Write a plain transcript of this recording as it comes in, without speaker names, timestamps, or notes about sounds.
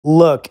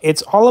Look,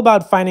 it's all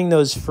about finding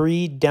those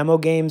free demo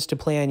games to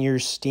play on your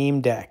Steam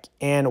Deck.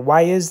 And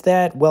why is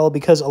that? Well,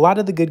 because a lot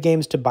of the good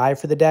games to buy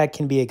for the deck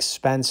can be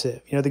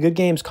expensive. You know, the good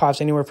games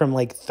cost anywhere from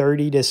like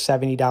 $30 to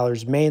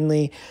 $70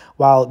 mainly,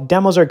 while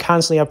demos are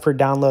constantly up for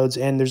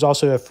downloads, and there's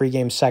also a free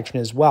game section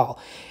as well.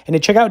 And to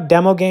check out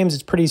demo games,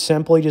 it's pretty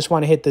simple. You just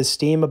want to hit the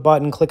Steam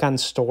button, click on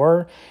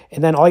Store,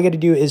 and then all you got to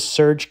do is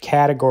search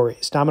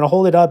categories. Now, I'm going to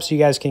hold it up so you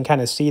guys can kind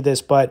of see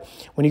this, but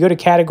when you go to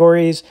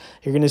categories,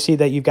 you're going to see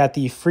that you've got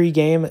the free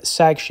game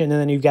section,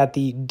 and then you've got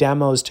the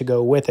demos to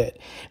go with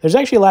it. There's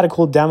actually a lot of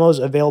cool demos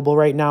available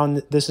right now,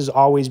 and this is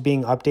always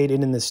being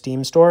updated in the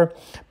Steam store.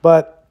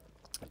 But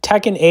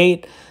Tekken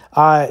 8,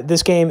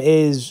 this game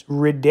is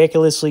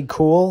ridiculously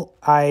cool.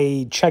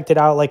 I checked it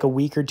out like a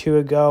week or two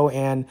ago,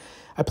 and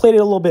I played it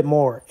a little bit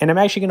more. And I'm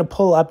actually going to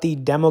pull up the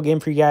demo game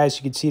for you guys so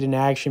you can see it in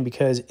action,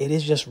 because it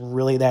is just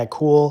really that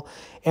cool.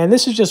 And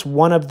this is just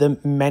one of the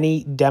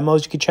many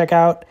demos you could check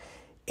out,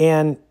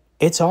 and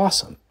it's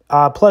awesome.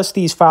 Plus,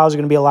 these files are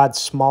going to be a lot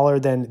smaller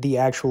than the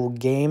actual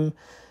game.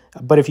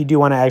 But if you do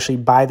want to actually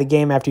buy the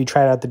game after you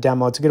try out the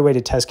demo, it's a good way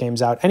to test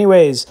games out.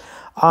 Anyways,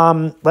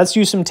 let's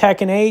do some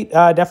Tekken 8.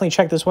 Definitely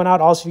check this one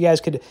out. Also, if you guys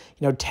could,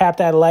 tap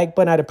that like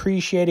button, I'd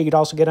appreciate it. You could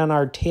also get on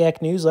our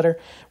tech newsletter,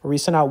 where we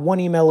send out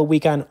one email a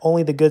week on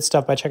only the good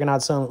stuff by checking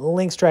out some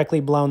links directly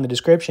below in the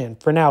description.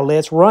 For now,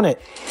 let's run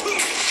it.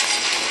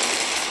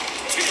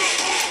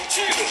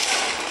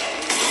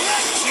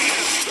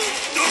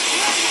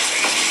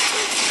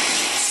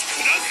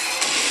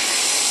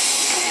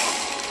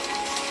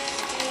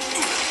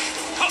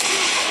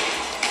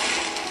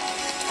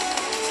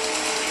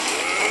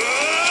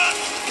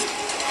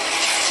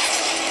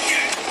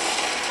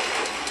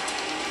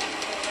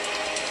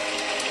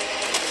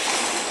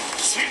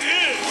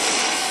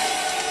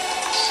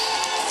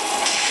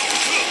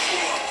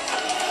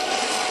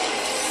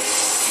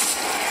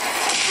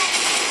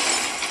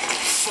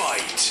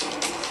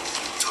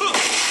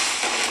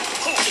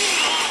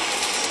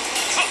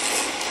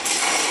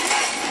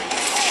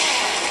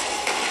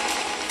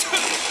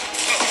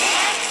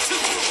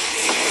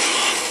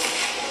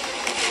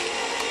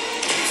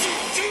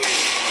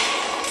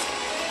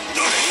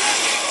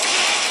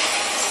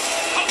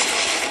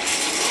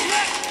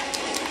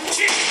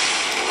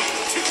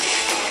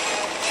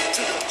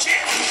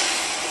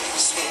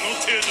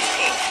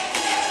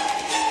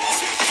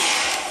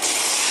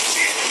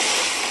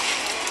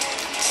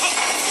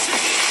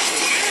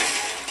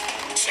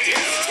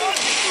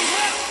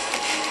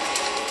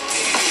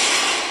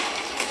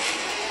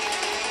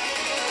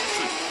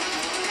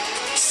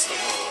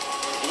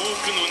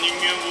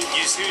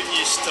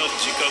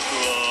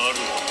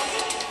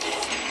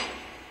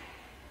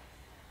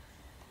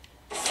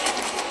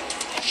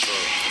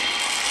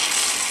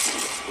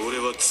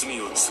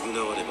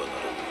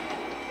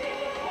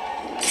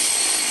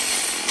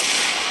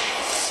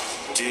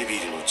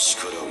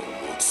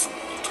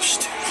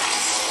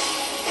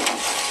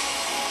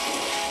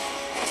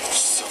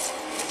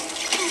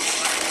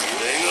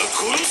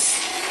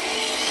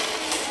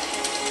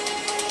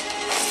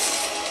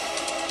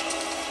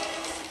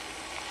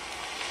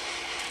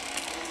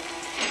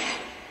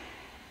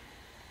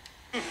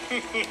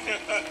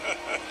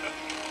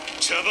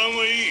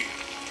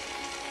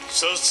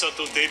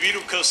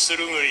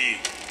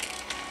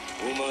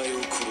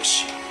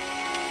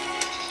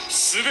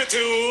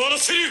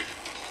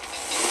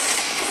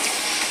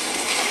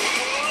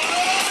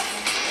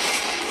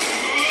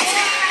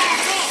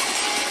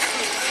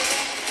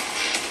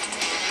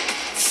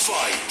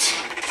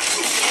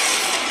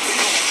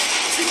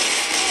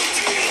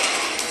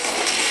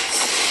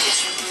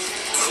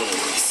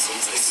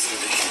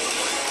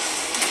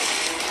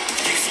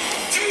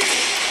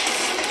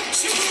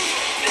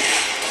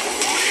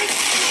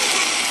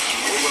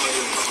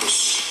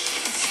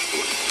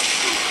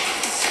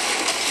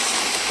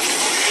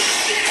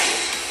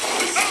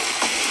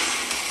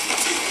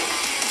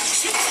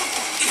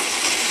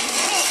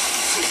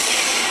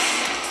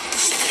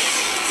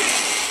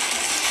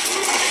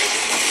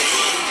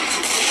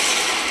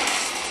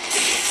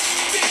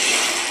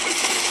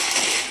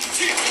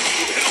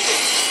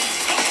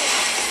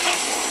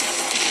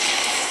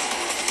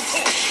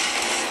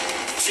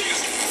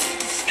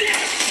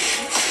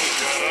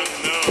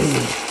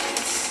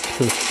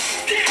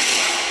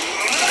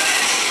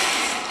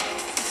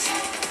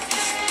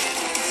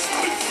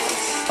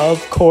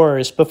 Of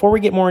course, before we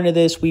get more into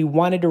this, we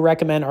wanted to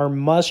recommend our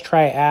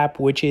must-try app,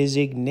 which is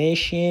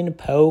Ignition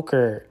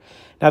Poker.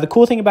 Now, the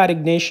cool thing about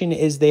Ignition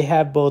is they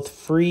have both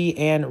free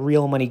and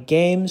real money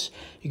games.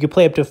 You can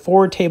play up to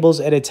 4 tables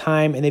at a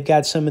time, and they've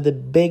got some of the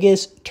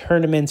biggest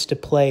tournaments to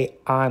play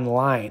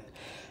online.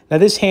 Now,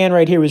 this hand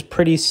right here was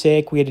pretty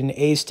sick. We had an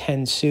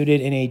ace-10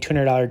 suited in a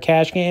 $200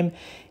 cash game,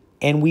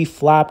 and we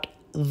flopped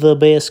the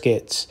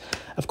biscuits.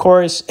 Of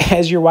course,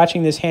 as you're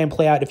watching this hand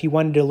play out, if you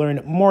wanted to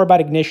learn more about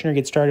Ignition or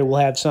get started,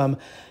 we'll have some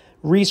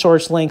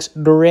resource links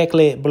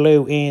directly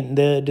below in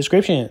the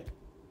description.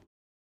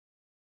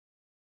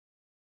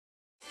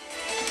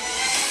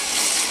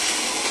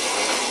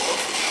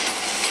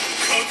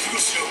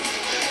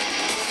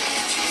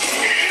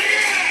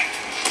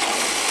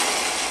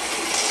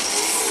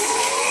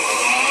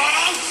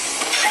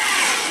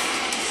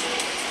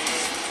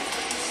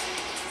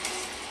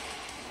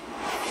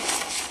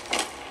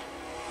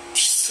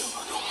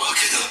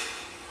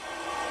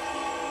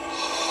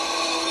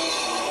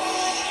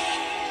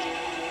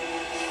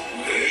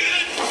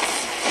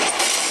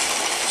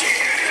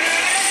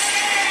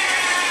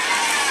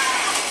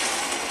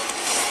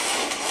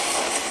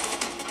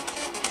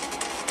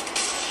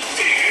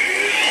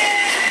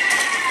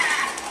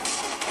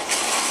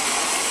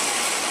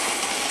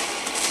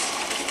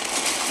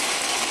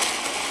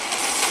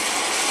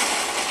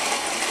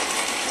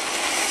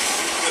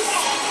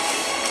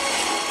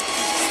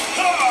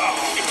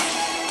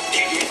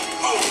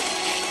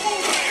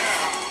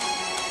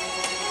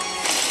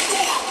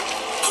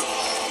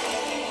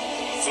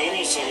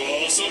 ろそろ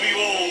遊びは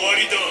終わ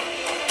りだ。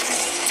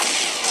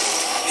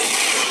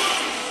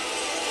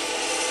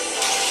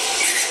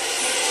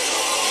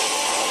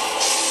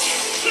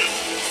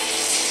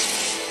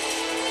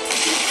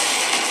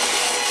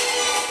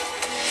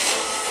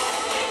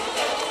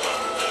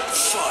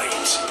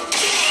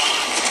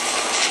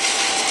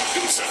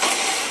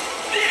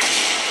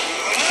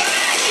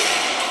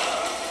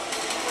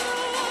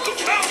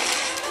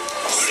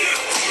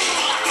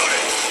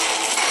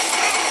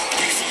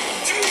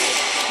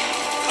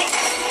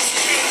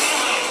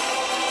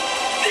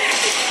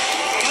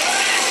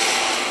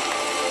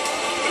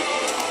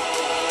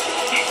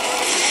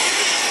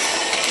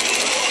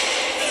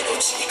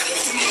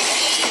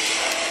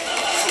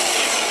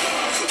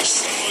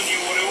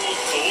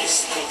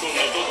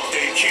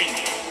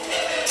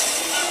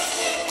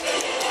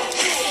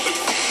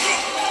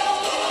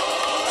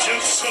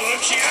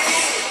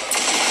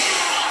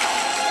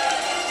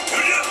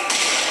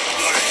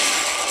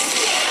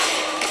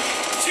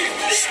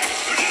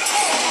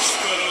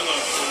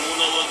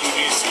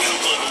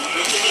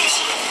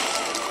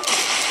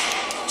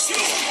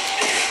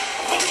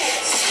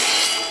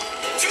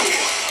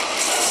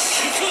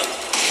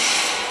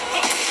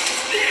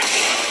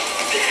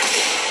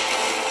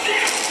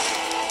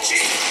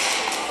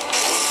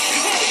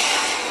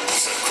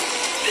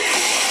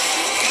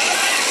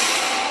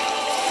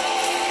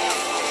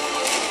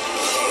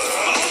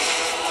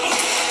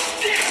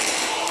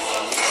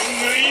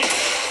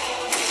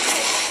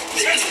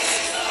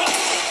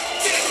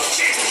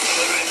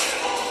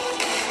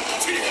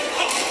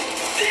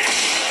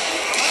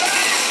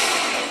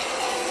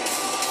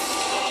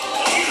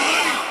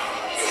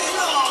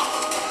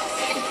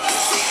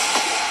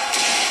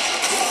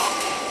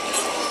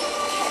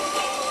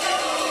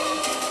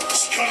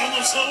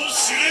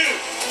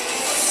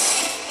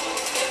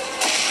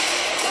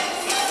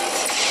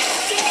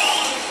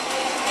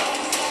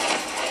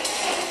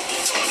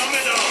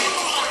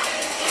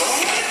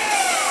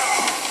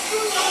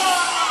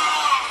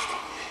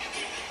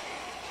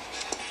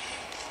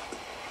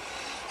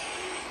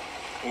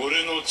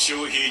俺の血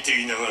を引いて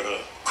いながら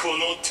こ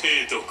の程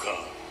度か。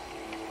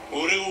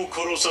俺を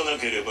殺さな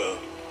ければよ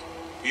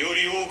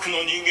り多く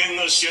の人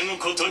間が死ぬ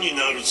ことに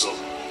なるぞ。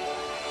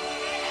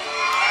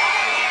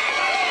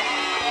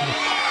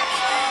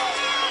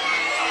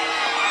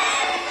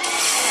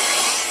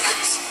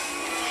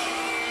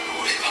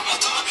俺はま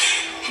た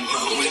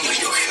守れない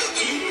のか。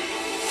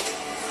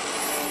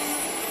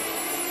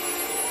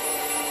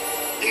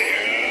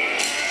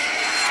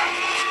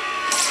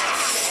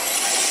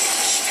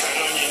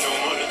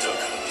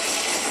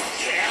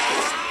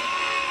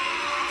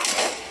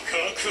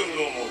覚悟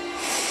も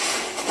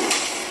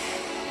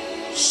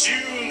執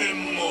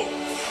念もお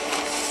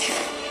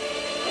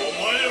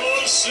前は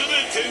全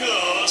てが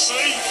浅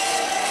い。